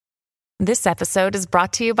This episode is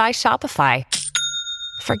brought to you by Shopify.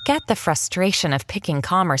 Forget the frustration of picking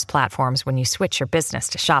commerce platforms when you switch your business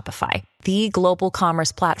to Shopify, the global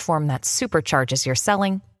commerce platform that supercharges your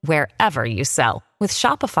selling wherever you sell. With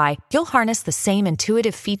Shopify, you'll harness the same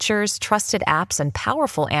intuitive features, trusted apps, and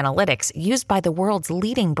powerful analytics used by the world's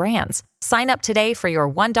leading brands. Sign up today for your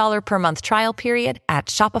 $1 per month trial period at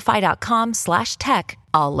shopify.com/tech,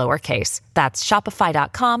 all lowercase. That's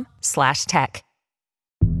shopify.com/tech.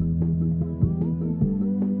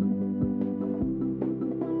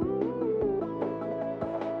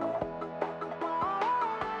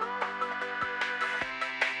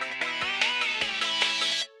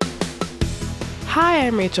 Hi,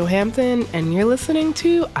 I'm Rachel Hampton, and you're listening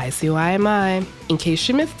to ICYMI. In case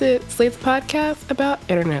you missed it, Slate's podcast about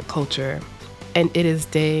internet culture. And it is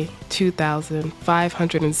day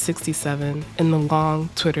 2,567 in the long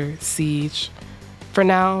Twitter siege. For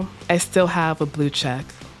now, I still have a blue check.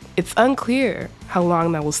 It's unclear how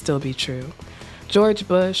long that will still be true. George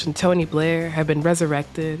Bush and Tony Blair have been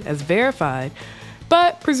resurrected as verified,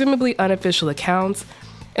 but presumably unofficial accounts,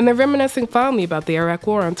 and they're reminiscing fondly about the Iraq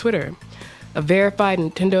War on Twitter. A verified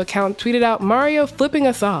Nintendo account tweeted out Mario flipping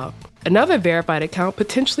us off. Another verified account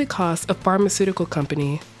potentially cost a pharmaceutical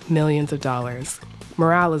company millions of dollars.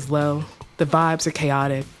 Morale is low. The vibes are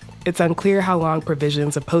chaotic. It's unclear how long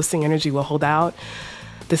provisions of posting energy will hold out.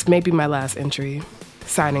 This may be my last entry.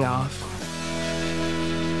 Signing off.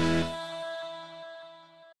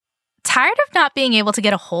 Tired of not being able to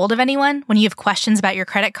get a hold of anyone when you have questions about your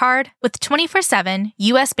credit card? With 24/7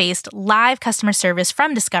 US-based live customer service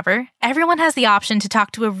from Discover, everyone has the option to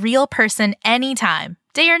talk to a real person anytime,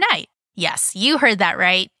 day or night. Yes, you heard that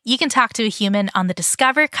right. You can talk to a human on the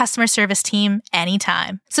Discover customer service team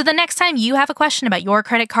anytime. So the next time you have a question about your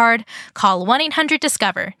credit card, call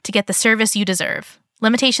 1-800-DISCOVER to get the service you deserve.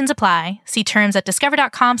 Limitations apply. See terms at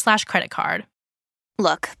discover.com/creditcard.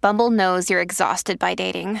 Look, Bumble knows you're exhausted by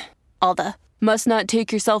dating. All the, must not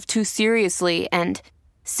take yourself too seriously, and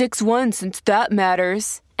 6'1" since that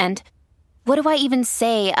matters, and what do I even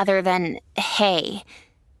say other than, hey?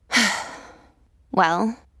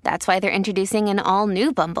 Well, that's why they're introducing an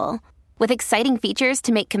all-new Bumble, with exciting features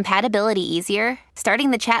to make compatibility easier, starting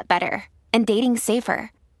the chat better, and dating safer.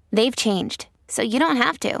 They've changed, so you don't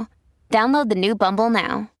have to. Download the new Bumble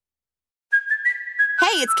now.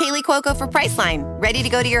 Hey, it's Kaylee Cuoco for Priceline. Ready to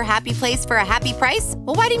go to your happy place for a happy price?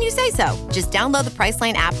 Well, why didn't you say so? Just download the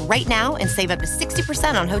Priceline app right now and save up to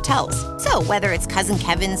 60% on hotels. So whether it's Cousin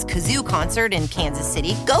Kevin's Kazoo Concert in Kansas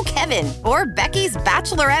City, go Kevin, or Becky's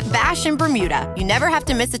Bachelorette Bash in Bermuda, you never have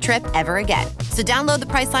to miss a trip ever again. So download the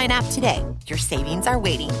Priceline app today. Your savings are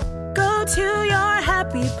waiting. Go to your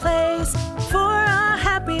happy place for a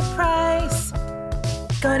happy price.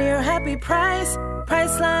 Go to your happy price,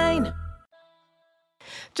 Priceline.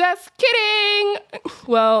 Just kidding!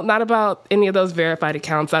 Well, not about any of those verified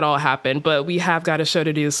accounts. That all happened, but we have got a show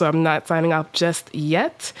to do, so I'm not signing off just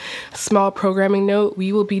yet. Small programming note,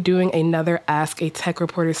 we will be doing another Ask a Tech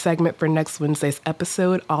Reporter segment for next Wednesday's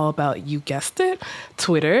episode, all about, you guessed it,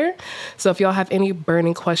 Twitter. So if y'all have any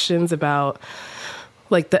burning questions about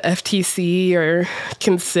like the FTC or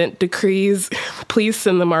consent decrees, please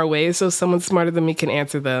send them our way so someone smarter than me can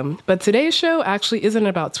answer them. But today's show actually isn't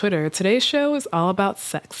about Twitter. Today's show is all about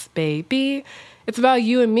sex, baby. It's about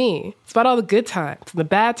you and me. It's about all the good times and the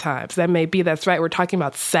bad times that may be. That's right, we're talking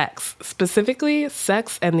about sex, specifically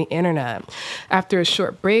sex and the internet. After a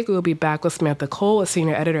short break, we'll be back with Samantha Cole, a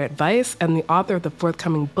senior editor at Vice and the author of the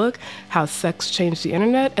forthcoming book, How Sex Changed the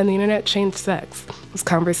Internet and the Internet Changed Sex. This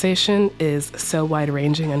conversation is so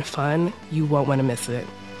wide-ranging and fun, you won't want to miss it.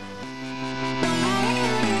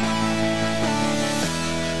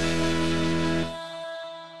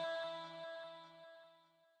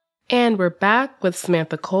 And we're back with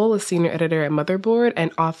Samantha Cole, a senior editor at Motherboard and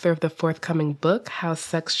author of the forthcoming book, How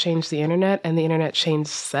Sex Changed the Internet and the Internet Changed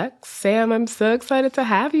Sex. Sam, I'm so excited to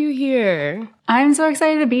have you here. I'm so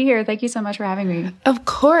excited to be here. Thank you so much for having me. Of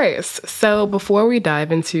course. So before we dive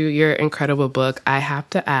into your incredible book, I have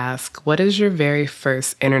to ask, what is your very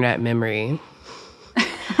first internet memory?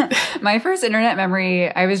 My first internet memory,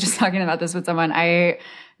 I was just talking about this with someone. I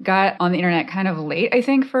got on the internet kind of late, I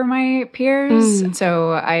think, for my peers.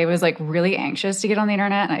 So I was like really anxious to get on the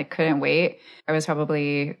internet and I couldn't wait. I was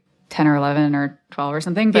probably 10 or 11 or 12 or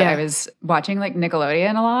something, but I was watching like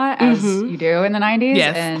Nickelodeon a lot, as you do in the 90s.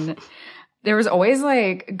 Yes. And there was always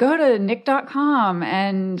like, go to nick.com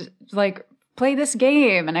and like play this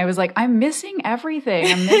game. And I was like, I'm missing everything.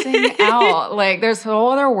 I'm missing out. Like there's a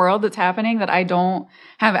whole other world that's happening that I don't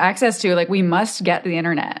have access to. Like we must get the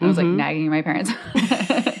internet. And I was like nagging my parents.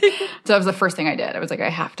 So that was the first thing I did. I was like, I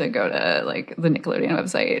have to go to like the Nickelodeon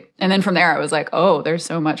website. And then from there I was like, oh, there's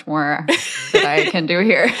so much more that I can do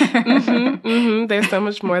here. There's so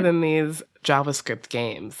much more than these JavaScript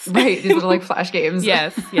games. Right, these little like Flash games.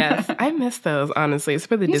 Yes. I miss those, honestly. It's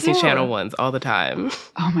for the Disney Channel ones all the time.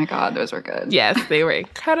 Oh my God, those were good. Yes, they were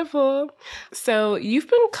incredible. So you've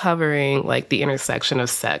been covering like the intersection of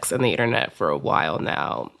sex and the internet for a while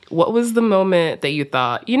now. What was the moment that you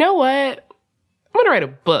thought, you know what? I'm going to write a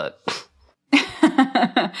book.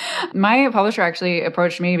 My publisher actually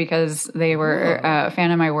approached me because they were a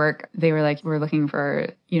fan of my work. They were like, we're looking for,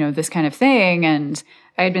 this kind of thing. And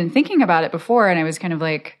I had been thinking about it before, and I was kind of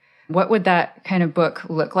like, what would that kind of book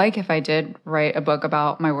look like if I did write a book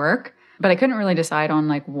about my work? But I couldn't really decide on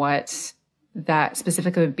like what that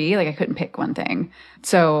specifically would be. Like I couldn't pick one thing.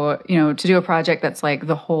 So, to do a project that's like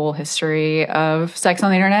the whole history of sex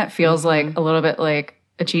on the internet feels like a little bit like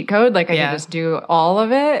a cheat code. Like I could just do all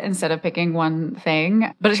of it instead of picking one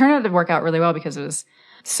thing. But it turned out to work out really well because it was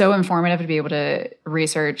so informative to be able to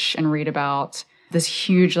research and read about this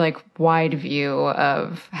huge, like wide view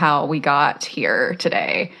of how we got here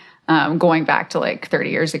today. Going back to like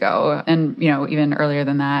 30 years ago and, even earlier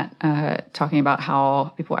than that, talking about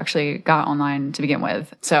how people actually got online to begin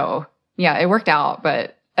with. So yeah, it worked out.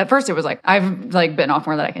 But at first it was like, I've like bitten off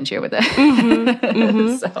more than I can chew with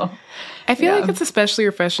it. So I feel like it's especially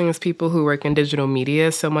refreshing as people who work in digital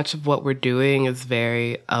media. So much of what we're doing is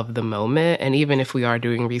very of the moment. And even if we are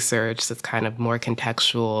doing research that's kind of more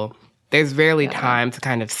contextual, there's rarely time to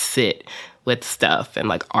kind of sit with stuff and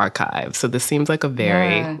like archive. So this seems like a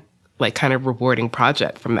very like kind of rewarding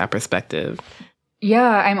project from that perspective. Yeah,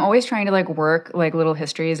 I'm always trying to like work like little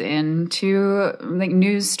histories into like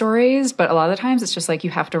news stories, but a lot of the times it's just like you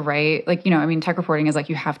have to write like, tech reporting is like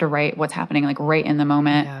you have to write what's happening like right in the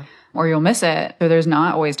moment or you'll miss it. So there's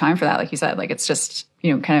not always time for that. Like you said, like it's just,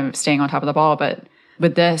 kind of staying on top of the ball. But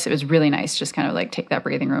with this, it was really nice just kind of like take that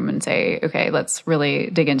breathing room and say, okay, let's really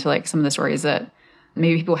dig into like some of the stories that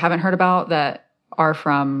maybe people haven't heard about that are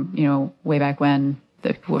from, way back when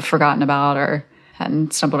that people have forgotten about or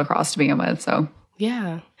hadn't stumbled across to begin with. So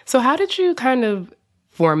yeah. So how did you kind of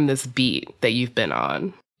form this beat that you've been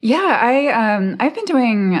on? Yeah, I've been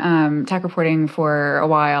doing tech reporting for a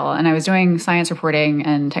while, and I was doing science reporting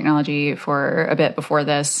and technology for a bit before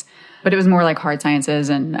this, but it was more like hard sciences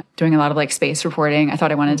and doing a lot of like space reporting. I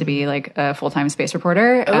thought I wanted to be like a full-time space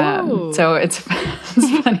reporter. So it's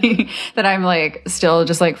funny that I'm like still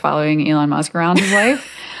just like following Elon Musk around his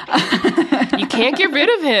life. You can't get rid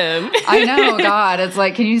of him. I know, God. It's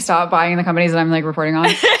like, can you stop buying the companies that I'm like reporting on?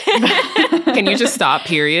 Can you just stop,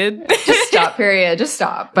 period? Just stop, period. Just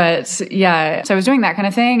stop. But yeah, so I was doing that kind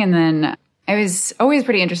of thing. And then I was always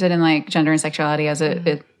pretty interested in like gender and sexuality as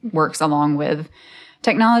it works along with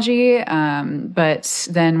technology. But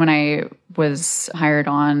then when I was hired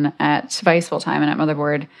on at Vice full time and at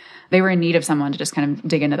Motherboard, they were in need of someone to just kind of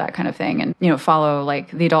dig into that kind of thing and, follow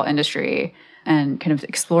like the adult industry and kind of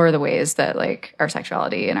explore the ways that like our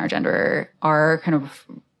sexuality and our gender are kind of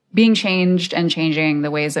being changed and changing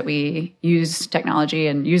the ways that we use technology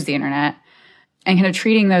and use the internet and kind of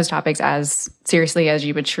treating those topics as seriously as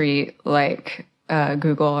you would treat like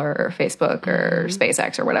Google or Facebook or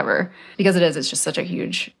SpaceX or whatever, because it's just such a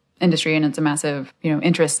huge industry and it's a massive,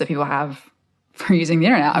 interest that people have for using the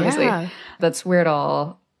internet, obviously. Yeah. That's where it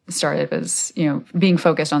all started was, being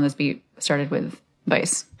focused on this beat started with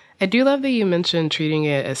Vice. I do love that you mentioned treating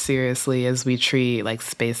it as seriously as we treat like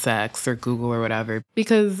SpaceX or Google or whatever,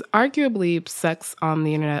 because arguably sex on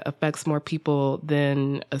the internet affects more people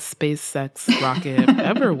than a SpaceX rocket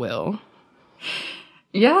ever will.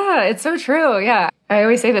 Yeah, it's so true. Yeah. I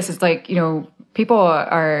always say this, it's like, people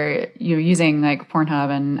are using like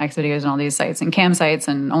Pornhub and Xvideos and all these sites and cam sites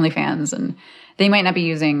and OnlyFans, and they might not be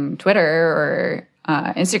using Twitter or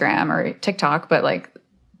Instagram or TikTok, but like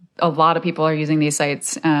a lot of people are using these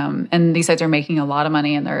sites, and these sites are making a lot of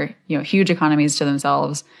money, and they're huge economies to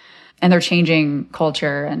themselves, and they're changing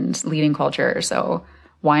culture and leading culture. So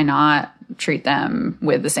why not treat them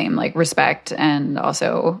with the same like respect and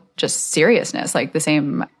also just seriousness, like the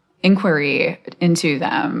same inquiry into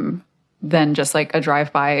them than just like a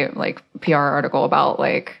drive-by like PR article about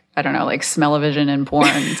like, I don't know, like smell-o-vision and porn.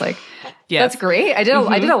 It's like, yes. That's great. I did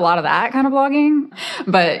a lot of that kind of blogging,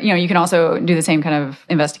 but you can also do the same kind of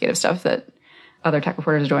investigative stuff that other tech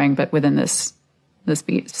reporters are doing, but within this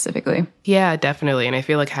beat specifically. Yeah, definitely. And I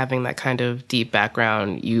feel like having that kind of deep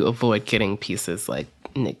background, you avoid getting pieces like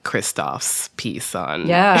Nick Kristoff's piece on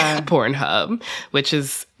Pornhub, which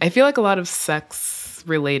is, I feel like a lot of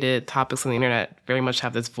sex-related topics on the internet very much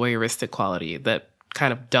have this voyeuristic quality that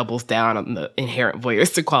kind of doubles down on the inherent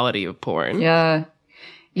voyeuristic quality of porn. Yeah.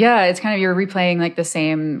 Yeah, it's kind of, you're replaying like the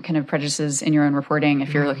same kind of prejudices in your own reporting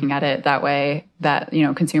if you're looking at it that way, that, you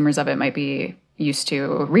know, consumers of it might be used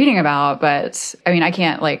to reading about. But I mean, I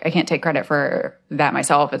can't take credit for that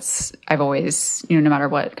myself. I've always, you know, no matter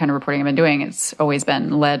what kind of reporting I've been doing, it's always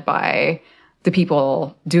been led by the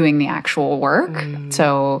people doing the actual work.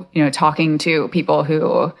 So, you know, talking to people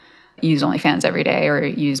who use OnlyFans every day or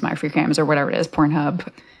use MyFreeCams or whatever it is, Pornhub,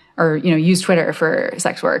 or, you know, use Twitter for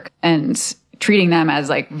sex work, and treating them as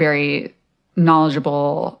like very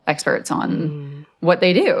knowledgeable experts on what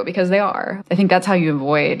they do, because they are. I think that's how you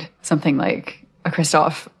avoid something like a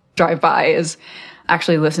Christoph drive-by, is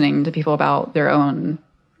actually listening to people about their own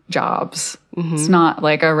jobs. It's not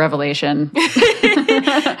like a revelation.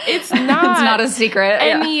 It's not. It's not a secret.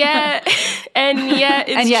 And yet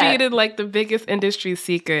it's treated like the biggest industry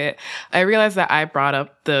secret. I realize that I brought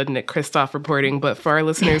up the Nick Christoph reporting, but for our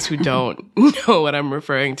listeners who don't know what I'm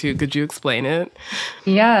referring to, could you explain it?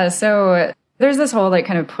 Yeah, so there's this whole like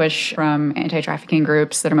kind of push from anti-trafficking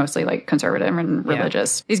groups that are mostly like conservative and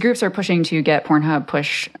religious. Yeah. These groups are pushing to get Pornhub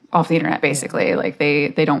push off the internet, basically. Like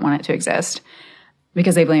they don't want it to exist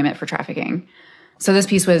because they blame it for trafficking. So this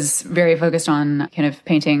piece was very focused on kind of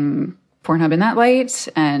painting Pornhub in that light.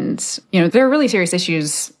 And, you know, there are really serious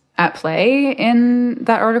issues at play in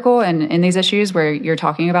that article and in these issues where you're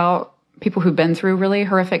talking about people who've been through really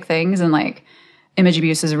horrific things, and like image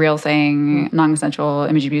abuse is a real thing. Non-consensual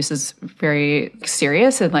image abuse is very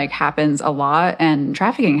serious and like happens a lot, and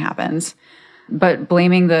trafficking happens. But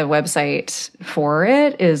blaming the website for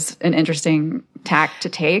it is an interesting tack to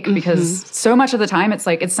take, because so much of the time it's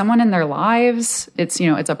like it's someone in their lives. It's, you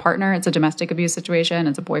know, it's a partner, it's a domestic abuse situation,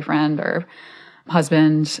 it's a boyfriend or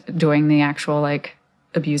husband doing the actual like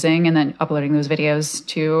abusing and then uploading those videos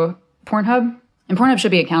to Pornhub. And Pornhub should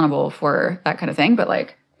be accountable for that kind of thing, but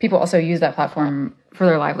like people also use that platform for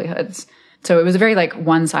their livelihoods. So it was a very like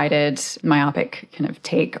one-sided, myopic kind of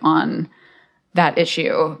take on that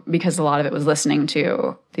issue, because a lot of it was listening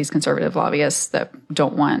to these conservative lobbyists that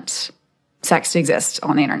don't want sex to exist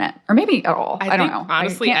on the internet, or maybe at all. I don't know.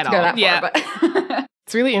 Honestly, I can't at go all. that far, but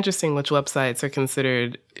It's really interesting which websites are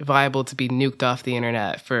considered viable to be nuked off the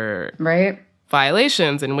internet for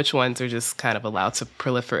violations and which ones are just kind of allowed to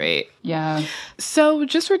proliferate. Yeah. So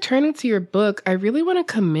just returning to your book, I really want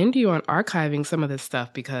to commend you on archiving some of this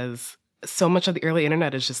stuff, because so much of the early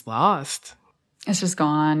internet is just lost. It's just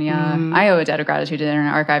gone, yeah. I owe a debt of gratitude to the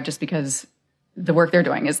Internet Archive, just because the work they're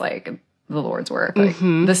doing is like the Lord's work. Like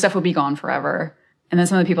this stuff would be gone forever. And then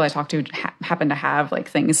some of the people I talked to happen to have like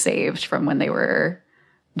things saved from when they were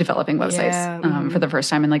developing websites for the first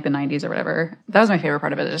time in like the 90s or whatever. That was my favorite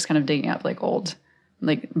part of it, just kind of digging up like old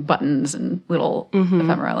like buttons and little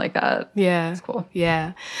ephemera like that. Yeah. It's cool.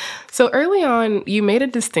 Yeah. So early on, you made a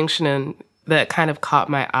distinction that kind of caught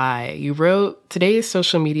my eye. You wrote, "Today's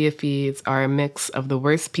social media feeds are a mix of the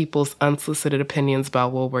worst people's unsolicited opinions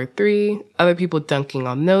about World War III, other people dunking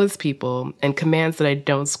on those people, and commands that I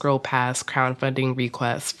don't scroll past crowdfunding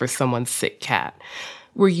requests for someone's sick cat.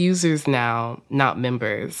 We're users now, not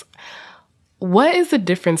members." What is the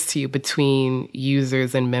difference to you between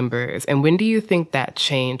users and members? And when do you think that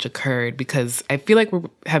change occurred? Because I feel like we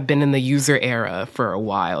have been in the user era for a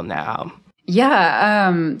while now.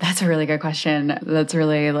 Yeah, that's a really good question. That's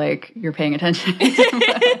really like, you're paying attention.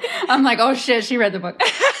 I'm like, oh shit, she read the book.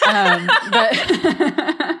 But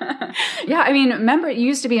yeah, I mean, you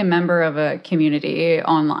used to be a member of a community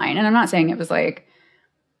online. And I'm not saying it was like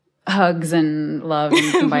hugs and love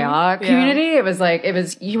and kumbaya community. It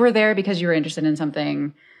was you were there because you were interested in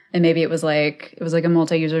something. And maybe it was like a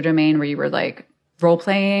multi-user domain where you were like role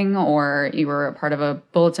playing, or you were a part of a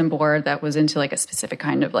bulletin board that was into like a specific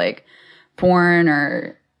kind of like porn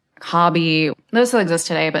or hobby. Those still exist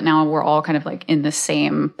today, but now we're all kind of like in the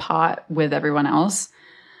same pot with everyone else.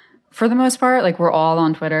 For the most part, like we're all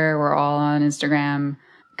on Twitter, we're all on Instagram.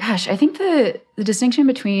 Gosh, I think the distinction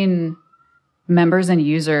between members and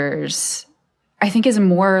users, I think, is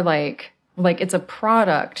more like it's a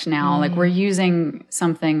product now. Like we're using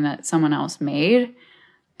something that someone else made.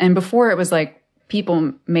 And before it was like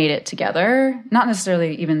people made it together, not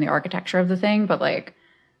necessarily even the architecture of the thing, but like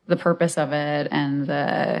the purpose of it and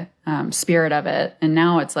the spirit of it. And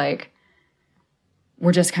now it's like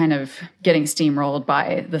we're just kind of getting steamrolled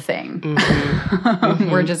by the thing.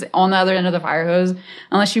 We're just on the other end of the fire hose,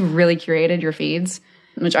 unless you've really curated your feeds,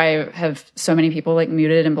 which I have so many people like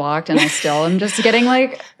muted and blocked, and I still am just getting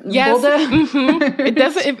like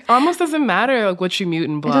It almost doesn't matter like what you mute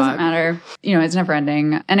and block. It doesn't matter. You know, it's never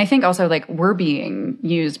ending. And I think also like we're being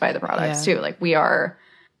used by the products too. Like we are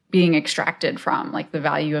being extracted from, like the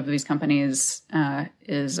value of these companies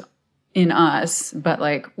is in us, but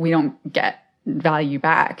like we don't get value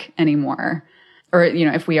back anymore. Or, you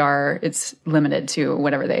know, if we are, it's limited to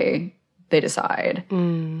whatever they decide.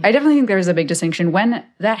 I definitely think there's a big distinction. When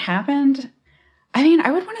that happened, I mean,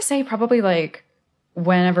 I would want to say probably like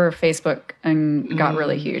whenever Facebook got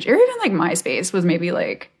really huge, or even like MySpace was maybe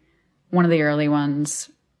like one of the early ones.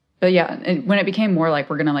 But yeah, when it became more like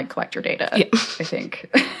we're going to like collect your data, I think.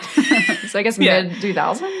 So I guess mid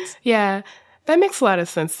 2000s? Yeah, that makes a lot of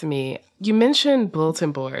sense to me. You mentioned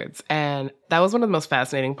bulletin boards, and that was one of the most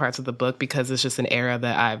fascinating parts of the book because it's just an era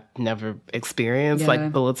that I've never experienced,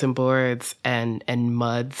 like bulletin boards and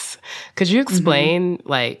MUDs. Could you explain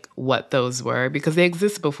like what those were? Because they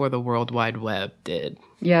existed before the World Wide Web did.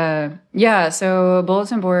 Yeah. So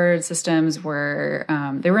bulletin board systems were,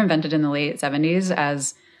 they were invented in the late 70s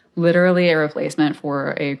as literally a replacement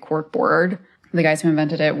for a cork board. The guys who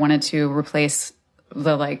invented it wanted to replace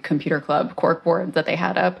the like computer club cork board that they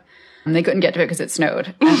had up. And they couldn't get to it because it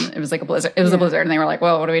snowed and it was like a blizzard. It was a blizzard. And they were like,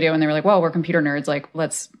 well, what do we do? And they were like, well, we're computer nerds. Like,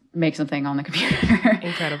 let's make something on the computer.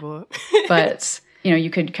 Incredible. But, you know, you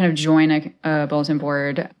could kind of join a bulletin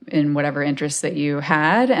board in whatever interests that you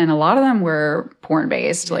had. And a lot of them were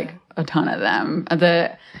porn-based, like a ton of them. I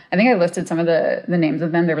think I listed some of the names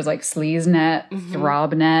of them. There was like SleazeNet,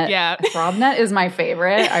 ThrobNet. Yeah. ThrobNet is my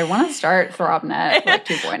favorite. I want to start ThrobNet like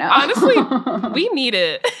 2.0. Honestly, we need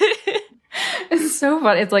it. It's so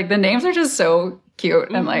fun. It's like the names are just so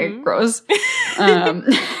cute and like gross.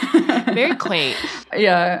 Very quaint.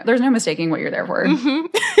 Yeah. There's no mistaking what you're there for.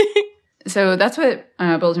 So that's what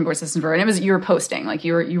bulletin board systems were. And it was, you were posting, like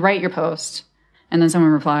you write your post and then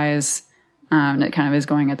someone replies. And it kind of is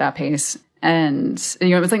going at that pace. And, you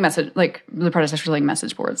know, it was like like the predecessor to like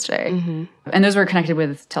message boards today. And those were connected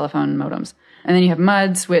with telephone modems. And then you have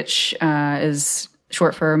MUDs, which is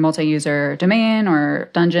short for multi-user domain or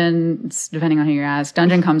dungeon, depending on who you ask.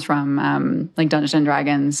 Dungeon comes from like Dungeons and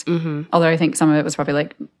Dragons. Although I think some of it was probably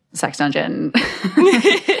like sex dungeon.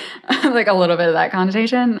 Like a little bit of that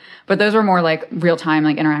connotation. But those were more like real-time,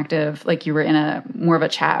 like interactive, like you were in more of a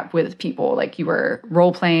chat with people. Like you were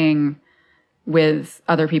role-playing with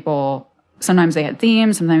other people. Sometimes they had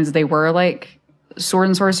themes. Sometimes they were like sword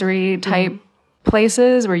and sorcery type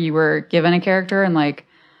places where you were given a character and like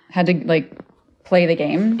had to like play the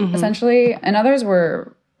game essentially. And others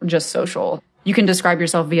were just social. You can describe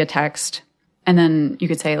yourself via text and then you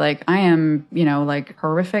could say like, I am, you know, like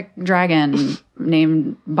horrific dragon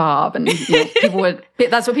named Bob. And you know,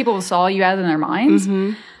 that's what people saw you as in their minds.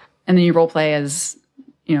 And then you role play as,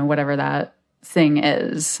 you know, whatever that thing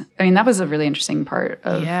is. I mean, that was a really interesting part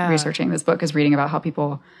of researching this book, is reading about how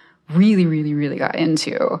people really, really, really got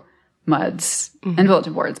into MUDs and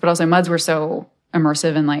bulletin boards. But also MUDs were so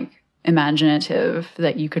immersive and like imaginative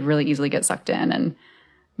that you could really easily get sucked in and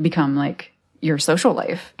become like your social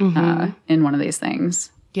life in one of these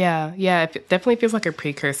things. Yeah, it definitely feels like a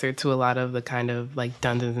precursor to a lot of the kind of like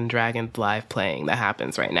Dungeons and Dragons live playing that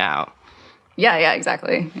happens right now. Yeah,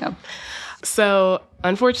 exactly. Yeah. So,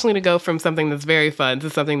 unfortunately, to go from something that's very fun to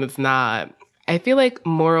something that's not, I feel like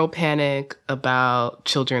moral panic about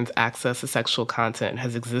children's access to sexual content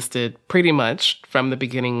has existed pretty much from the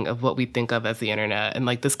beginning of what we think of as the internet. And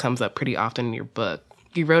like this comes up pretty often in your book.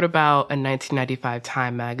 You wrote about a 1995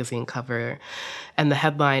 Time magazine cover, and the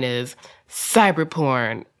headline is Cyber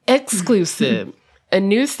Porn Exclusive. A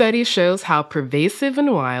new study shows how pervasive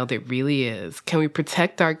and wild it really is. Can we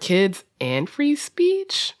protect our kids and free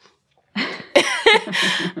speech?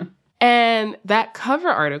 And that cover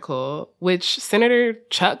article, which Senator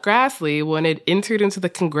Chuck Grassley wanted entered into the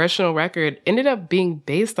congressional record, ended up being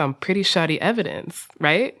based on pretty shoddy evidence,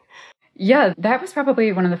 right? Yeah, that was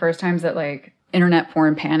probably one of the first times that like internet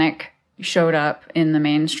porn panic showed up in the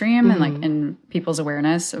mainstream and like in people's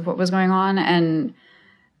awareness of what was going on. And,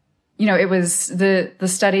 you know, it was the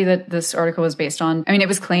study that this article was based on. I mean, it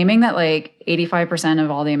was claiming that like 85% of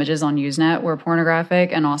all the images on Usenet were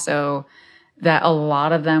pornographic, and also that a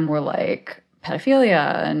lot of them were like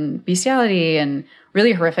pedophilia and bestiality and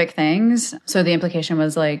really horrific things. So the implication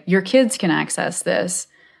was like, your kids can access this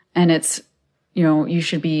and it's, you know, you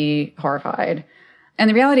should be horrified. And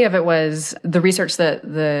the reality of it was the research that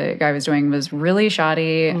the guy was doing was really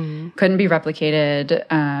shoddy, couldn't be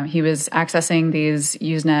replicated. He was accessing these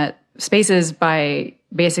Usenet spaces by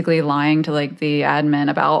basically lying to like the admin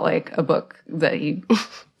about like a book that he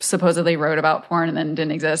supposedly wrote about porn and then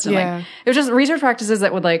didn't exist. And like it was just research practices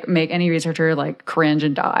that would like make any researcher like cringe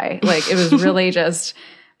and die. Like it was really just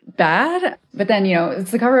bad. But then, you know, it's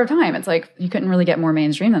the cover of Time. It's like you couldn't really get more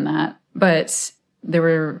mainstream than that. But there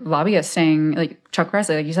were lobbyists saying, like Chuck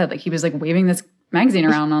Grassley, like you said, like he was like waving this magazine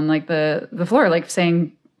around on like the floor, like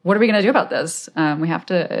saying, what are we going to do about this? We have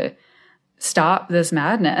to stop this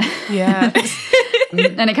madness. Yeah.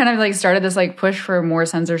 And it kind of like started this like push for more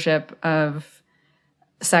censorship of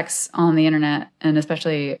sex on the internet, and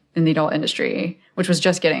especially in the adult industry, which was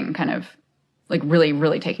just getting kind of like really,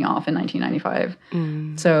 really taking off in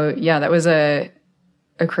 1995. So yeah, that was a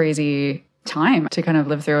crazy time to kind of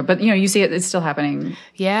live through. But, you know, you see it's still happening.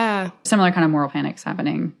 Yeah. Similar kind of moral panics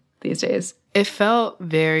happening these days. It felt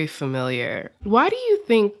very familiar. Why do you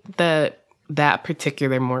think that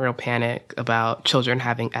particular moral panic about children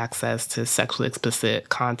having access to sexually explicit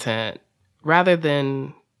content, rather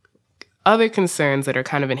than other concerns that are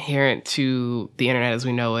kind of inherent to the internet as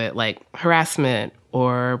we know it, like harassment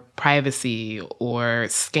or privacy or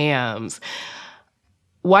scams,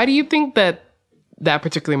 why do you think that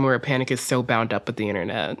particular moral panic is so bound up with the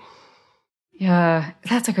internet? Yeah,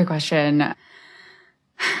 that's a good question.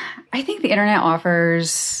 I think the internet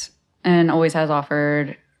offers, and always has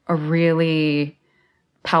offered, a really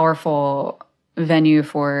powerful venue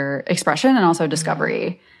for expression and also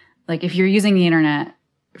discovery. Like if you're using the internet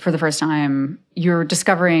for the first time, you're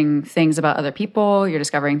discovering things about other people, you're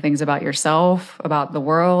discovering things about yourself, about the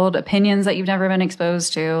world, opinions that you've never been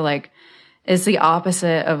exposed to. Like it's the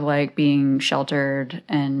opposite of like being sheltered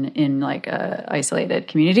and in like a isolated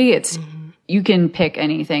community. It's you can pick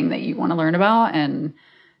anything that you want to learn about and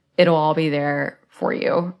it'll all be there for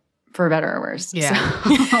you, for better or worse. Yeah.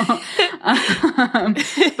 So,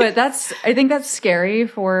 but I think that's scary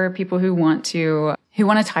for people who want to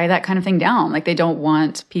tie that kind of thing down. Like they don't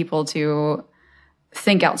want people to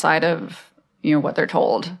think outside of, you know, what they're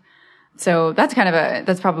told. So that's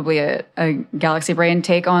probably a galaxy brain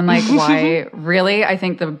take on like why really I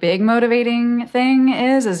think the big motivating thing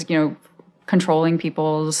is, you know, controlling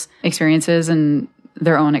people's experiences and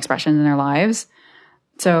their own expression in their lives.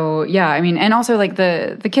 So yeah, I mean, and also like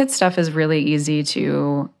the kids stuff is really easy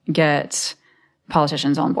to get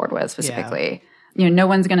politicians on board with specifically. Yeah. You know, no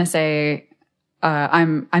one's going to say,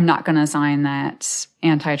 I'm not going to sign that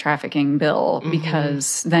anti-trafficking bill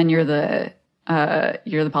because then you're the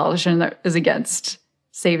politician that is against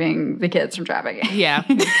saving the kids from trafficking. Yeah.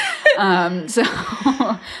 So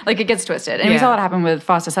like it gets twisted. And we saw what happened with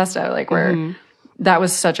FOSTA SESTA, like where that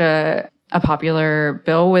was such a popular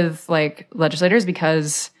bill with like legislators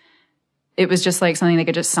because it was just like something they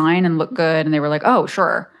could just sign and look good. And they were like, oh,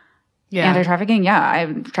 sure. Yeah. Anti-trafficking. Yeah.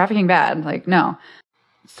 I'm trafficking bad. Like, no.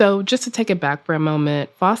 So just to take it back for a moment,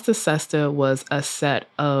 FOSTA SESTA was a set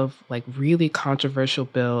of like really controversial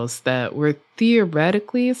bills that were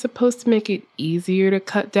theoretically supposed to make it easier to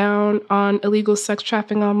cut down on illegal sex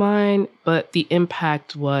trafficking online, but the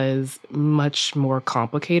impact was much more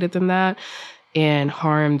complicated than that and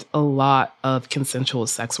harmed a lot of consensual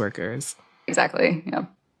sex workers. Exactly. Yeah.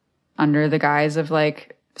 Under the guise of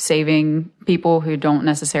like saving people who don't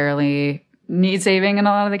necessarily need saving in a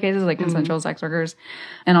lot of the cases, like consensual sex workers.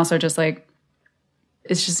 And also just like,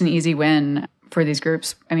 it's just an easy win for these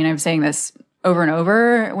groups. I mean, I'm saying this over and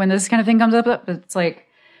over when this kind of thing comes up, but it's like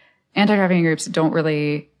anti-trafficking groups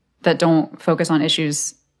that don't focus on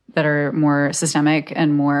issues that are more systemic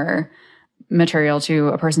and more material to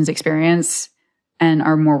a person's experience and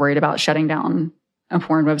are more worried about shutting down a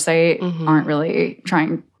porn website aren't really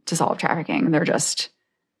trying to solve trafficking. They're just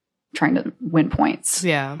trying to win points.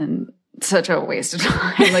 Yeah. And such a waste of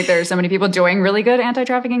time. Like there are so many people doing really good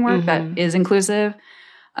anti-trafficking work that is inclusive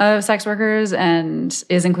of sex workers and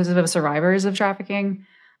is inclusive of survivors of trafficking.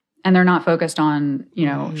 And they're not focused on, you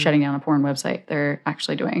know, shutting down a porn website. They're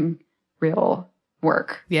actually doing real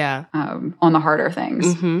work. Yeah. On the harder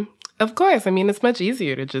things. Of course. I mean, it's much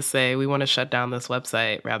easier to just say we want to shut down this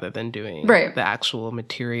website rather than doing the actual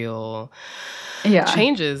material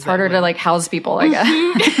changes. It's harder to like house people, I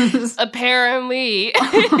guess. Apparently.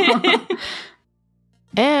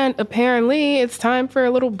 And apparently it's time for a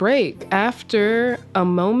little break. After a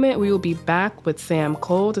moment, we will be back with Sam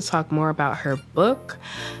Cole to talk more about her book,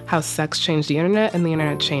 How Sex Changed the Internet and the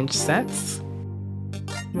Internet Changed Sex.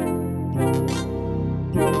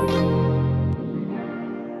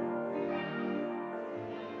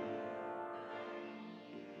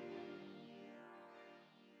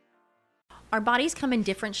 Our bodies come in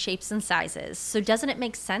different shapes and sizes, so doesn't it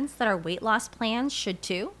make sense that our weight loss plans should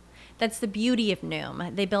too? That's the beauty of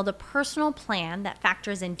Noom. They build a personal plan that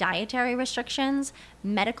factors in dietary restrictions,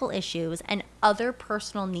 medical issues, and other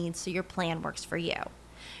personal needs so your plan works for you.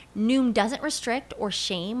 Noom doesn't restrict or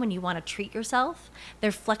shame when you want to treat yourself.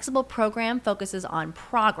 Their flexible program focuses on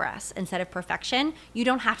progress instead of perfection. You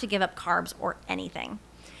don't have to give up carbs or anything.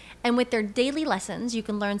 And with their daily lessons, you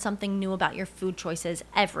can learn something new about your food choices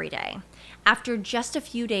every day. After just a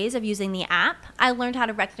few days of using the app, I learned how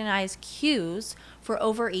to recognize cues for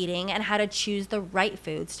overeating and how to choose the right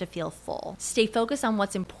foods to feel full. Stay focused on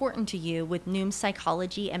what's important to you with Noom's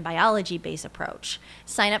psychology and biology-based approach.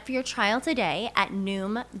 Sign up for your trial today at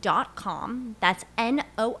Noom.com. That's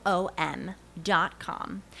Noom.com.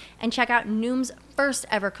 And check out Noom's first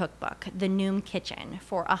ever cookbook, The Noom Kitchen,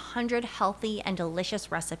 for 100 healthy and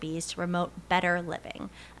delicious recipes to promote better living.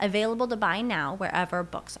 Available to buy now wherever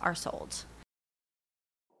books are sold.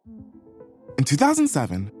 In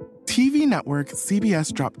 2007, TV network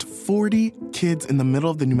CBS dropped 40 kids in the middle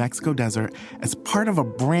of the New Mexico desert as part of a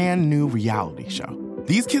brand new reality show.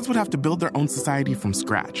 These kids would have to build their own society from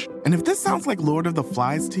scratch. And if this sounds like Lord of the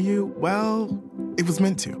Flies to you, well, it was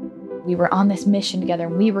meant to. We were on this mission together.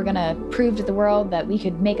 We were going to prove to the world that we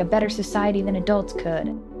could make a better society than adults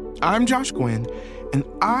could. I'm Josh Gwynn, and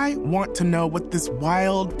I want to know what this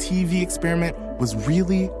wild TV experiment was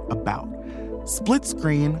really about. Split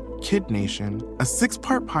Screen, Kid Nation, a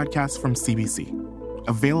 6-part podcast from CBC.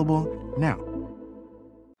 Available now.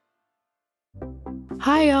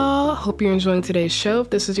 Hi, y'all. Hope you're enjoying today's show.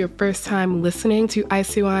 If this is your first time listening to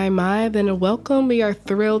ICYMI, then welcome. We are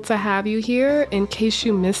thrilled to have you here. In case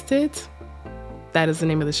you missed it, that is the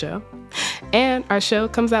name of the show. And our show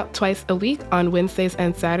comes out twice a week on Wednesdays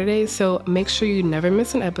and Saturdays, so make sure you never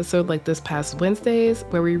miss an episode like this past Wednesdays,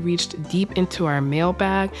 where we reached deep into our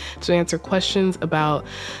mailbag to answer questions about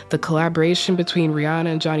the collaboration between Rihanna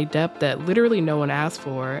and Johnny Depp that literally no one asked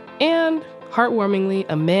for, and heartwarmingly,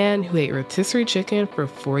 a man who ate rotisserie chicken for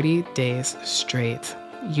 40 days straight.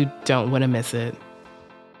 You don't want to miss it.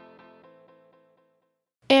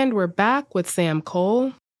 And we're back with Sam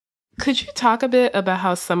Cole. Could you talk a bit about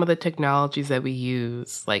how some of the technologies that we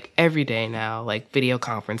use, like every day now, like video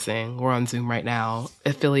conferencing, we're on Zoom right now,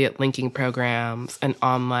 affiliate linking programs, and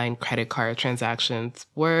online credit card transactions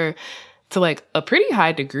were, to like a pretty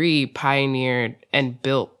high degree, pioneered and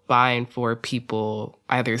built by and for people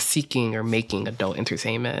either seeking or making adult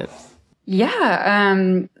entertainment?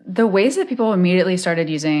 Yeah. The ways that people immediately started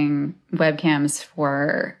using webcams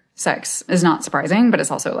for sex is not surprising, but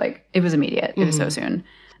it's also like, it was immediate. It was so soon.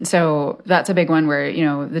 So that's a big one where, you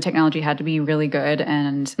know, the technology had to be really good,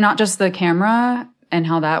 and not just the camera and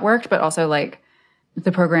how that worked, but also like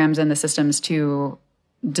the programs and the systems to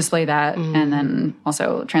display that and then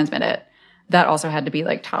also transmit it. That also had to be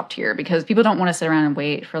like top tier, because people don't want to sit around and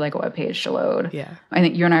wait for like a web page to load. Yeah. I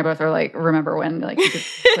think you and I both are like, remember when like you could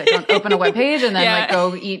click on open a web page and then like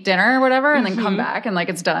go eat dinner or whatever and then come back and like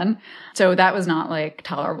it's done. So that was not like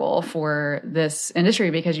tolerable for this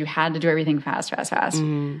industry, because you had to do everything fast.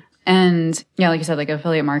 And yeah, like you said, like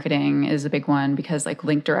affiliate marketing is a big one, because like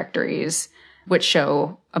link directories, which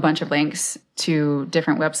show a bunch of links to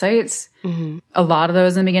different websites. A lot of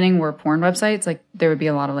those in the beginning were porn websites. Like there would be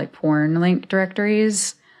a lot of like porn link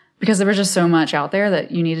directories, because there was just so much out there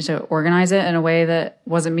that you needed to organize it in a way that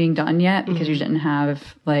wasn't being done yet, because you didn't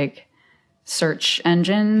have like search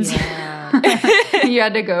engines. You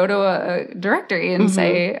had to go to a directory and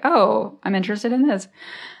say, oh, I'm interested in this.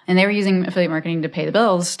 And they were using affiliate marketing to pay the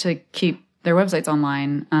bills to keep their websites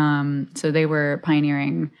online. So they were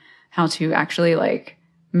pioneering how to actually like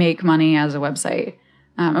make money as a website.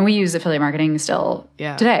 And we use affiliate marketing still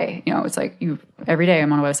today. You know, it's like every day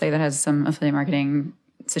I'm on a website that has some affiliate marketing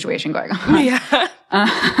situation going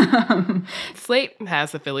on. Slate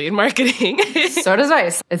has affiliate marketing. So does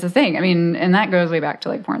Vice. It's a thing. I mean, and that goes way back to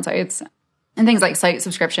like porn sites and things like site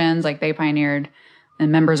subscriptions. Like they pioneered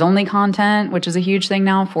and members only content, which is a huge thing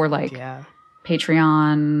now for like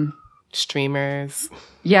Patreon. Streamers.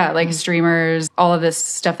 Yeah, like streamers, all of this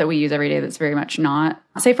stuff that we use every day that's very much not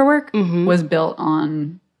safe for work was built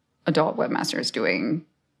on adult webmasters doing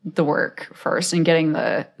the work first and getting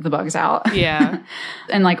the bugs out. Yeah.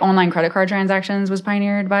 And like online credit card transactions was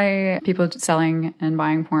pioneered by people selling and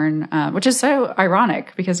buying porn, which is so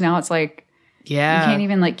ironic, because now it's like, you can't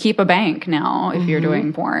even like keep a bank now if you're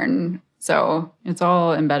doing porn. So it's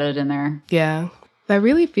all embedded in there. Yeah. That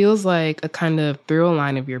really feels like a kind of through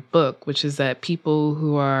line of your book, which is that people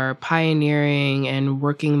who are pioneering and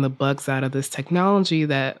working the bugs out of this technology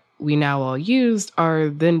that we now all use are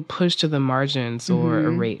then pushed to the margins or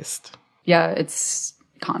erased. Yeah, it's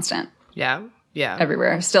constant. Yeah.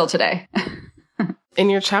 Everywhere, still today. In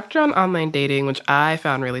your chapter on online dating, which I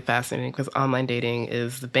found really fascinating because online dating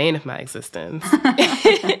is the bane of my existence,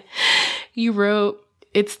 you wrote,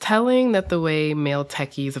 "It's telling that the way male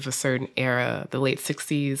techies of a certain era, the late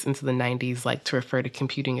 60s into the 90s, liked to refer to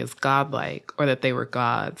computing as godlike, or that they were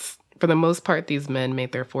gods. For the most part, these men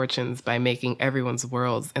made their fortunes by making everyone's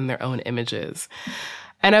worlds in their own images."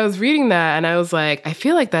 And I was reading that and I was like, I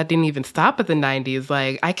feel like that didn't even stop at the 90s.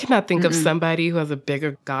 Like, I cannot think of somebody who has a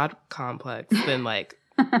bigger God complex than like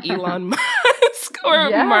Elon Musk or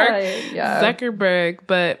Mark Zuckerberg.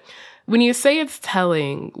 But when you say it's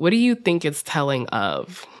telling, what do you think it's telling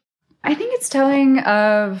of? I think it's telling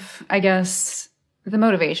of, I guess, the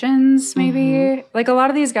motivations, maybe. Like a lot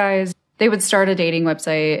of these guys, they would start a dating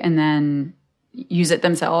website and then use it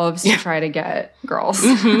themselves to try to get girls.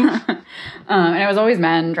 And it was always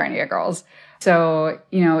men trying to get girls. So,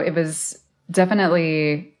 you know, it was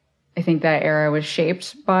definitely, I think that era was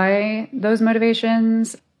shaped by those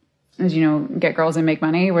motivations. As you know, get girls and make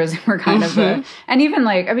money, whereas we're kind of and even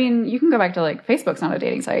like, I mean, you can go back to like Facebook's not a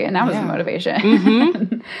dating site, and that was the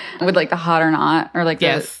motivation with like the hot or not, or like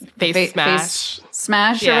the face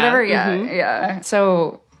smash or whatever. Yeah.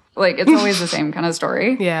 So like, it's always the same kind of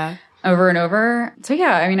story. Over and over. So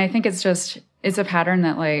yeah, I mean, I think it's a pattern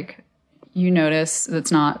that like you notice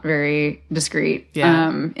that's not very discreet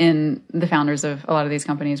in the founders of a lot of these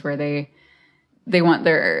companies, where they want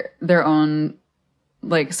their own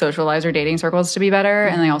like socialize or dating circles to be better.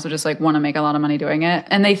 And they also just like want to make a lot of money doing it.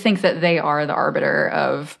 And they think that they are the arbiter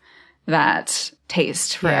of that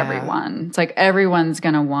taste for everyone. It's like everyone's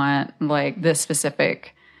going to want like this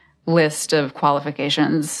specific list of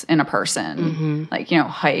qualifications in a person. Like, you know,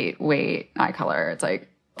 height, weight, eye color. It's like,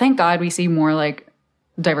 thank God we see more like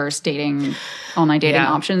diverse online dating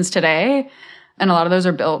options today. And a lot of those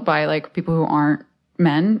are built by like people who aren't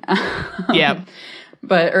men.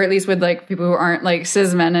 But, or at least with like people who aren't like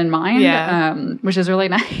cis men in mind, which is really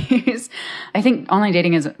nice. I think online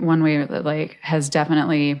dating is one way that like has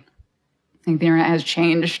definitely, I think the internet has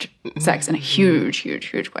changed sex in a huge, huge,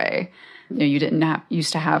 huge way. You know, you didn't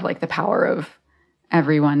used to have like the power of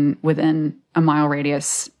everyone within a mile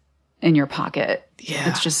radius in your pocket.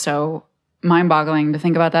 It's just so mind-boggling to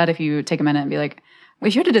think about that. If you take a minute and be like, well,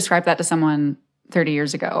 if you had to describe that to someone 30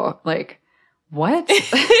 years ago, like, what?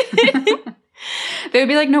 They would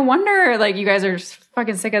be like, no wonder, like, you guys are just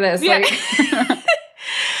fucking sick of this. Like,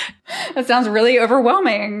 that sounds really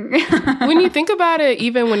overwhelming. When you think about it,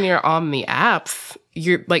 even when you're on the apps,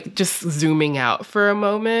 you're like just zooming out for a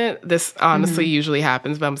moment. This honestly usually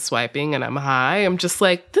happens when I'm swiping and I'm high. I'm just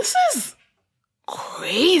like, this is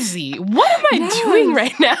crazy. What am I doing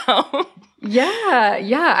right now?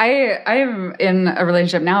 I'm in a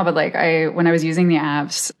relationship now, but like when I was using the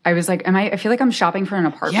apps, I was like, I feel like I'm shopping for an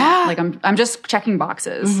apartment. Like I'm just checking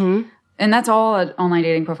boxes. And that's all an online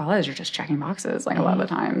dating profile is. You're just checking boxes like a lot of the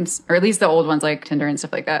times, or at least the old ones like Tinder and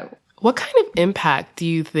stuff like that. What kind of impact do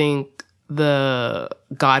you think the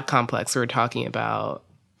God complex we're talking about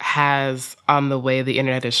has on the way the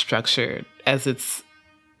internet is structured as it's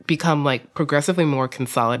become like progressively more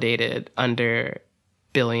consolidated under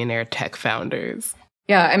billionaire tech founders?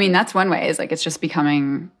 Yeah, I mean, that's one way, is like it's just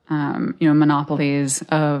becoming, monopolies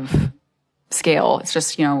of scale. It's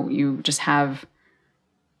just, you just have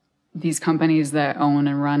these companies that own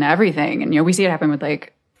and run everything. And, we see it happen with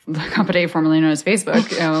like the company formerly known as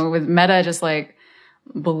Facebook, with Meta just like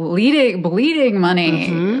bleeding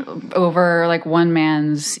money over like one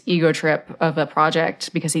man's ego trip of a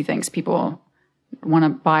project because he thinks people want to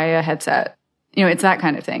buy a headset. It's that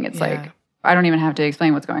kind of thing. It's like, I don't even have to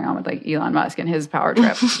explain what's going on with like Elon Musk and his power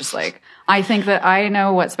trip. It's just like, I think that I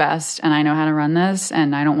know what's best and I know how to run this,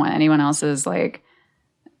 and I don't want anyone else's like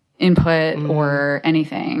input or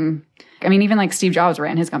anything. I mean, even like Steve Jobs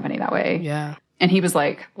ran his company that way. Yeah. And he was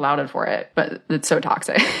like lauded for it, but it's so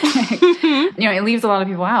toxic. It leaves a lot of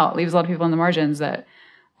people out, leaves a lot of people in the margins that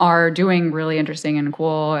are doing really interesting and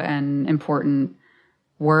cool and important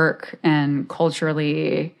work and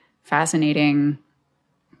culturally fascinating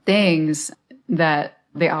things that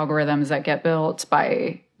the algorithms that get built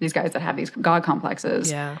by these guys that have these God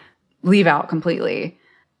complexes leave out completely.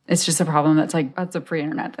 It's just a problem that's a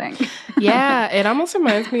pre-internet thing. Yeah, it almost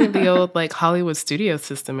reminds me of the old like Hollywood studio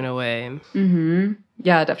system in a way. Mm-hmm.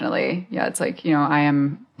 Yeah, definitely. Yeah, it's like, I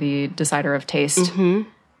am the decider of taste.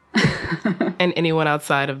 And anyone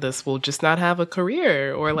outside of this will just not have a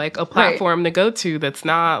career or like a platform to go to that's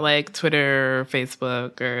not like Twitter or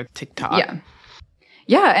Facebook or TikTok.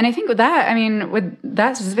 Yeah, and I think with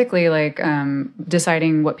that specifically, like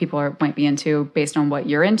deciding what people might be into based on what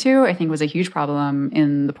you're into, I think was a huge problem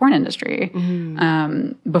in the porn industry.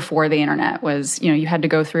 Before the internet was, you had to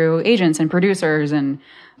go through agents and producers, and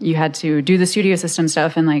you had to do the studio system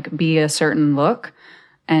stuff and like be a certain look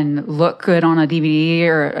and look good on a DVD,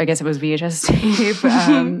 or I guess it was VHS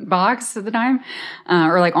tape box at the time,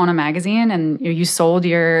 or like on a magazine, and you sold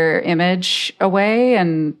your image away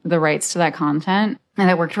and the rights to that content. And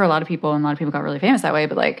that worked for a lot of people, and a lot of people got really famous that way.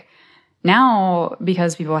 But like, Now,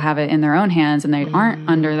 because people have it in their own hands and they aren't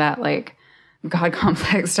under that like God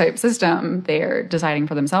complex type system, they're deciding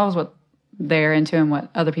for themselves what they're into and what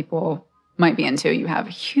other people might be into. You have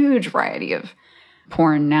a huge variety of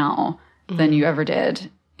porn now than you ever did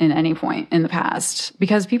in any point in the past,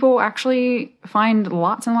 because people actually find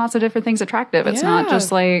lots and lots of different things attractive. It's not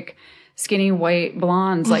just like skinny white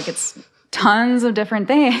blondes. Like it's tons of different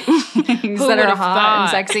things that are hot and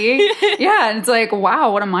sexy. Yeah. And it's like,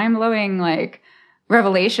 wow, what a mind-blowing like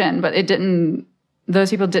revelation. But those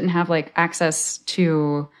people didn't have like access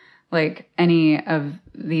to like any of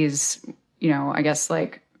these, you know, I guess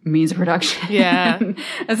like means of production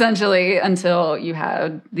essentially, until you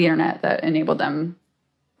had the internet that enabled them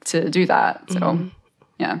to do that. So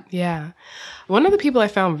yeah. One of the people I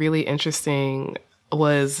found really interesting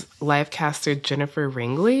was Lifecaster Jennifer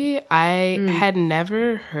Ringley. I had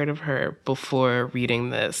never heard of her before reading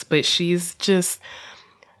this, but she's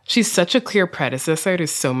such a clear predecessor to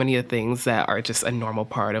so many of the things that are just a normal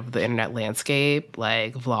part of the internet landscape,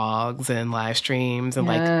 like vlogs and live streams and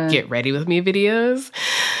like get ready with me videos.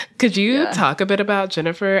 Could you talk a bit about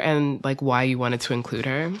Jennifer and like why you wanted to include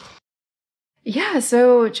her? Yeah,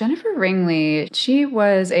 so Jennifer Ringley, she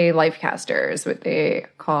was a Lifecaster, is what they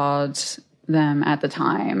called them at the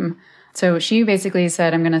time. So she basically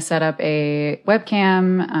said, I'm going to set up a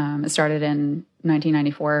webcam. It started in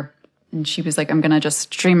 1994. And she was like, I'm going to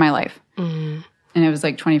just stream my life. And it was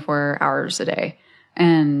like 24 hours a day.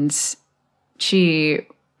 And she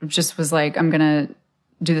just was like, I'm going to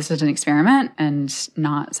do this as an experiment and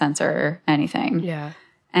not censor anything. Yeah.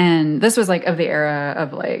 And this was like of the era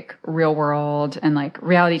of like Real World, and like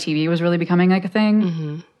reality TV was really becoming like a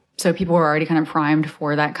thing. So people were already kind of primed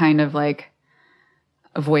for that kind of like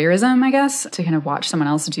voyeurism, I guess, to kind of watch someone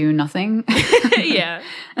else do nothing. Yeah.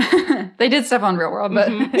 They did stuff on Real World, but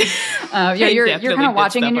you're kind of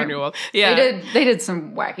watching in Real World. Yeah. They did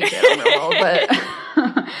some wacky shit on Real World,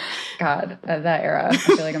 but God, that era, I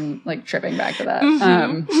feel like I'm like tripping back to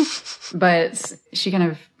that. But she kind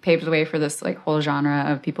of paved the way for this like whole genre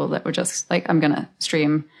of people that were just like, I'm going to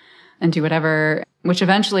stream and do whatever, which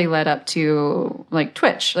eventually led up to like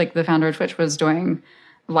Twitch. Like the founder of Twitch was doing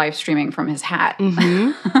live streaming from his hat.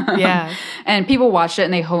 Yeah. And people watched it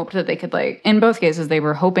and they hoped that they could like, in both cases, they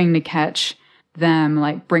were hoping to catch them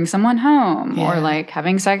like bring someone home or like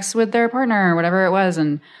having sex with their partner or whatever it was,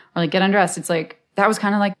 and or like get undressed. It's like, that was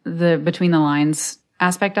kind of like the between the lines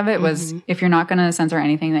aspect of it was if you're not going to censor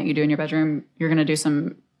anything that you do in your bedroom, you're going to do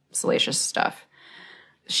some salacious stuff.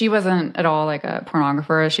 She wasn't at all like a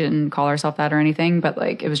pornographer. She didn't call herself that or anything, but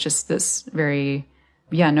like it was just this very,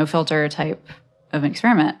 no filter type of an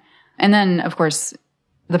experiment. And then, of course,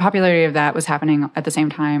 the popularity of that was happening at the same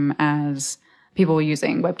time as people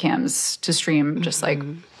using webcams to stream just like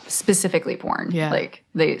specifically porn. Yeah. Like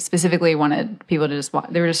they specifically wanted people to just watch.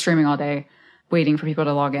 They were just streaming all day, waiting for people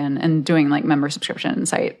to log in and doing like member subscription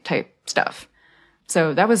site type stuff.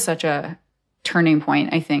 So that was such a turning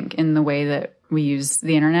point, I think, in the way that we use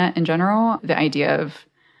the internet in general. The idea of,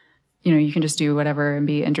 you can just do whatever and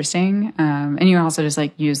be interesting. And you also just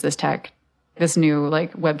like use this tech, this new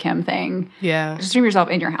like webcam thing. Yeah. Just stream yourself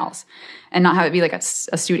in your house and not have it be like a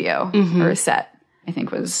studio or a set, I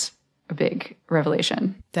think was a big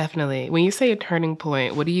revelation. Definitely. When you say a turning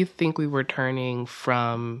point, what do you think we were turning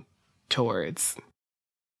from towards?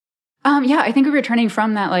 I think we were turning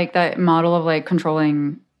from that, like that model of like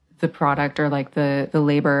controlling the product or like the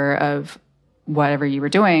labor of whatever you were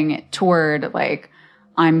doing toward like,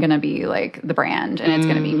 I'm going to be like the brand and it's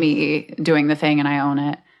going to be me doing the thing and I own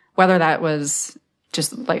it. Whether that was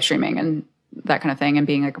just live streaming and that kind of thing and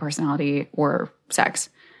being like a personality or sex.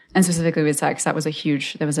 And specifically with sex, that was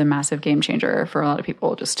a massive game changer for a lot of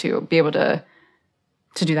people, just to be able to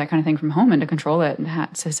do that kind of thing from home and to control it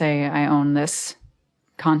and to say, I own this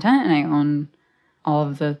content and I own all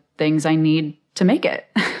of the things I need to make it.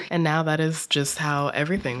 And now that is just how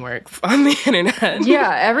everything works on the internet.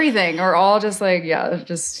 Yeah, everything. Or all just like,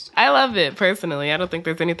 I love it, personally. I don't think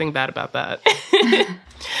there's anything bad about that.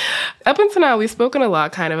 Up until now, we've spoken a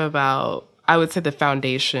lot kind of about, I would say, the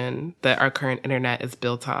foundation that our current internet is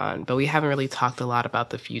built on, but we haven't really talked a lot about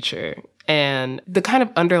the future. And the kind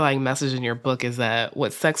of underlying message in your book is that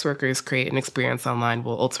what sex workers create and experience online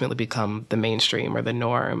will ultimately become the mainstream or the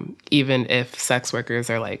norm, even if sex workers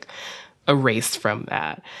are like erased from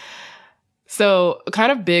that. So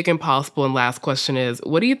kind of big and possible and last question is,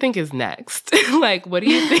 what do you think is next? Like, what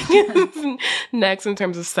do you think is next in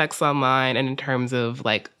terms of sex online and in terms of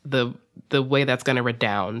like the way that's going to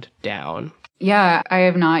redound down? Yeah, I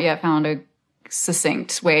have not yet found a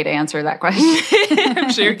succinct way to answer that question.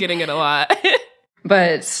 I'm sure you're getting it a lot.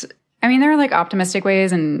 But I mean, there are like optimistic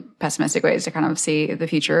ways and pessimistic ways to kind of see the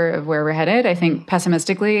future of where we're headed. I think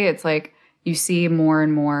pessimistically, it's like you see more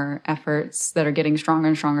and more efforts that are getting stronger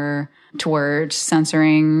and stronger towards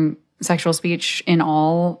censoring sexual speech in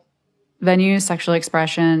all venues, sexual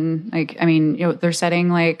expression. Like, I mean, you know, they're setting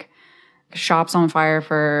like shops on fire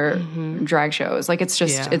for drag shows. Like, it's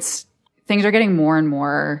just, it's, things are getting more and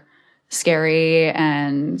more scary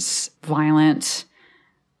and violent.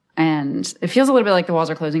 And it feels a little bit like the walls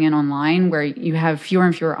are closing in online, where you have fewer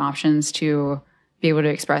and fewer options to be able to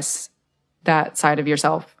express that side of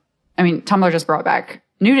yourself. I mean, Tumblr just brought back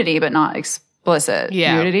nudity, but not explicit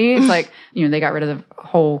nudity. It's like, you know, they got rid of the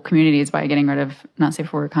whole communities by getting rid of not safe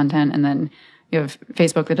for work content. And then you have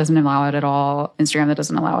Facebook that doesn't allow it at all, Instagram that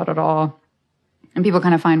doesn't allow it at all. And people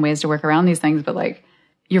kind of find ways to work around these things, but like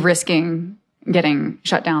you're risking getting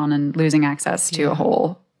shut down and losing access to a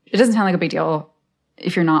whole. It doesn't sound like a big deal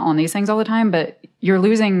if you're not on these things all the time, but you're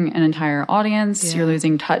losing an entire audience. You're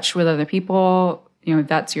losing touch with other people. You know, if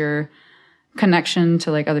that's your connection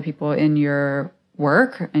to like other people in your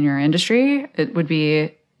work, in your industry, it would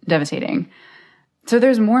be devastating. So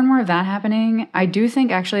there's more and more of that happening. I do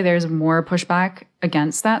think actually there's more pushback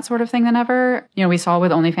against that sort of thing than ever. You know, we saw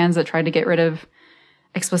with OnlyFans that tried to get rid of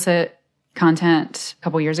explicit content a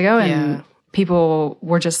couple years ago, and people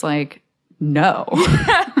were just like, no.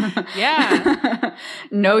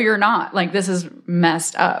 No, you're not. Like, this is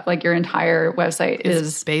messed up. Like, your entire website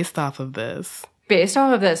is based off of this. Based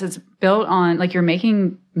off of this. It's built on, like, you're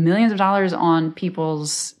making millions of dollars on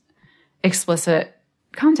people's explicit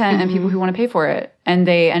content and people who want to pay for it. And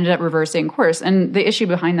they ended up reversing course. And the issue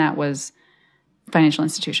behind that was financial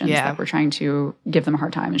institutions that were trying to give them a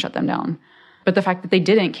hard time and shut them down. But the fact that they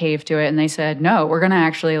didn't cave to it and they said, no, we're going to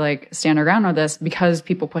actually like stand our ground on this because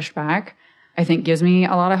people pushed back, I think gives me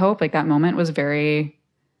a lot of hope. Like, that moment was very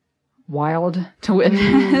wild to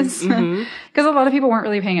witness because a lot of people weren't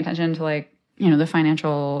really paying attention to, like, you know, the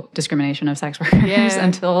financial discrimination of sex workers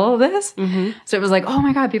until this. So it was like, oh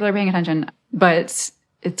my God, people are paying attention. But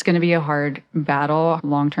it's going to be a hard battle,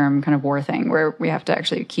 long-term kind of war thing where we have to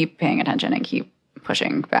actually keep paying attention and keep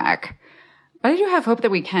pushing back. But I do have hope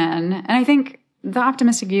that we can. And I think the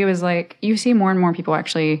optimistic view is like, you see more and more people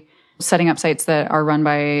actually setting up sites that are run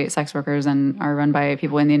by sex workers and are run by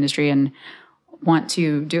people in the industry and want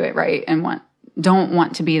to do it right and don't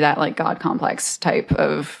want to be that like God complex type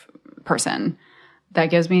of person.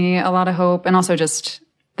 That gives me a lot of hope. And also just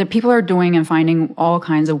that people are doing and finding all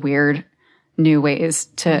kinds of weird new ways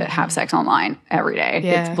to have sex online every day.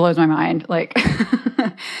 It blows my mind. Like,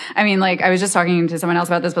 I mean, like, I was just talking to someone else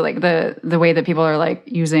about this, but like the way that people are like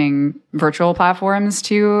using virtual platforms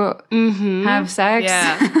to have sex.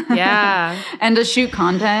 And to shoot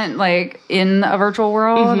content like in a virtual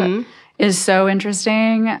world is so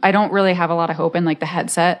interesting. I don't really have a lot of hope in like the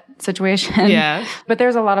headset situation. But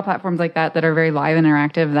there's a lot of platforms like that that are very live and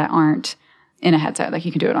interactive that aren't in a headset. Like,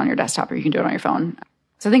 you can do it on your desktop or you can do it on your phone.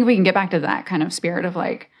 So I think if we can get back to that kind of spirit of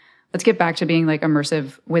like, let's get back to being like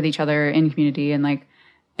immersive with each other in community and like,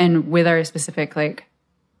 and with our specific like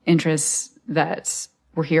interests that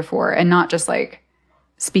we're here for, and not just like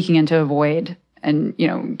speaking into a void and, you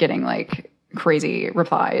know, getting like crazy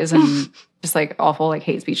replies and just like awful like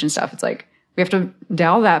hate speech and stuff. It's like, we have to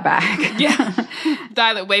dial that back.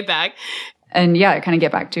 Dial it way back. And kind of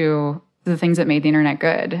get back to the things that made the internet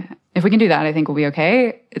good. If we can do that, I think we'll be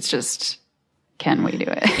okay. It's just, can we do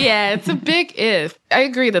it? It's a big if. I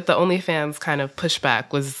agree that the OnlyFans kind of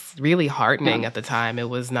pushback was really heartening at the time. It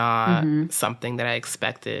was not something that I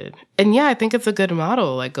expected. And I think it's a good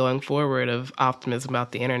model, like, going forward, of optimism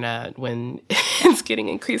about the internet when it's getting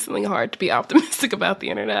increasingly hard to be optimistic about the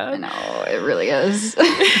internet. I know, it really is.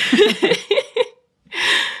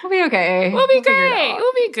 We'll be okay. We'll be great.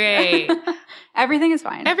 We'll be great. Everything is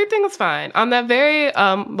fine. Everything is fine. On that very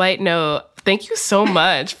light note, thank you so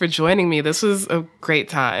much for joining me. This was a great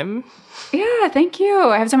time. Yeah, thank you.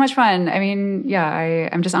 I have so much fun. I mean,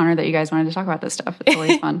 I'm just honored that you guys wanted to talk about this stuff. It's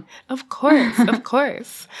always fun. Of course, of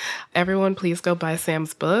course. Everyone, please go buy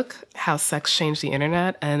Sam's book, How Sex Changed the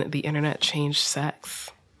Internet and the Internet Changed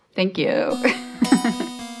Sex. Thank you.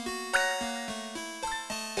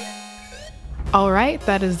 All right,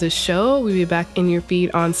 that is the show. We'll be back in your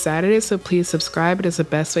feed on Saturday, so please subscribe. It is the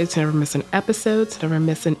best way to never miss an episode, to never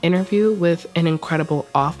miss an interview with an incredible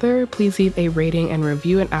author. Please leave a rating and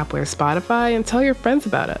review in Apple or Spotify, and tell your friends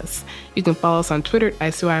about us. You can follow us on Twitter at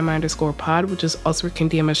ICYM_pod, which is also where you can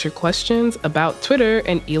DM us your questions about Twitter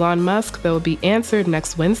and Elon Musk that will be answered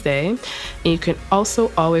next Wednesday. And you can also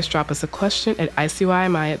always drop us a question at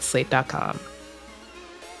ICYMI@slate.com.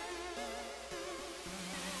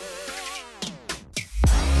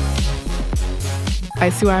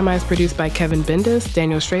 ICYMI is produced by Kevin Bendis,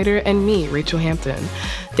 Daniel Schrader, and me, Rachel Hampton.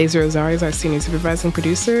 Daisy Rosario is our senior supervising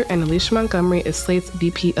producer, and Alicia Montgomery is Slate's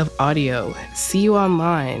VP of Audio. See you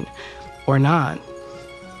online. Or not.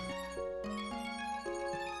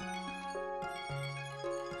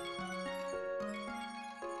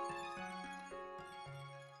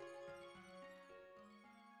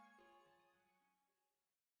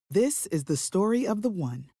 This is the story of the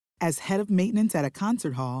one. As head of maintenance at a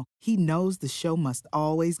concert hall, he knows the show must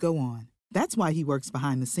always go on. That's why he works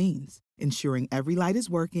behind the scenes, ensuring every light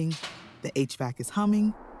is working, the HVAC is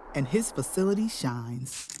humming, and his facility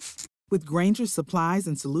shines. With Grainger's supplies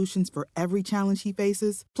and solutions for every challenge he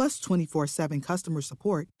faces, plus 24/7 customer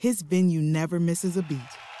support, his venue never misses a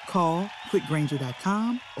beat. Call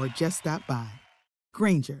quickgrainger.com or just stop by.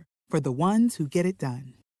 Grainger, for the ones who get it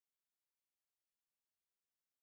done.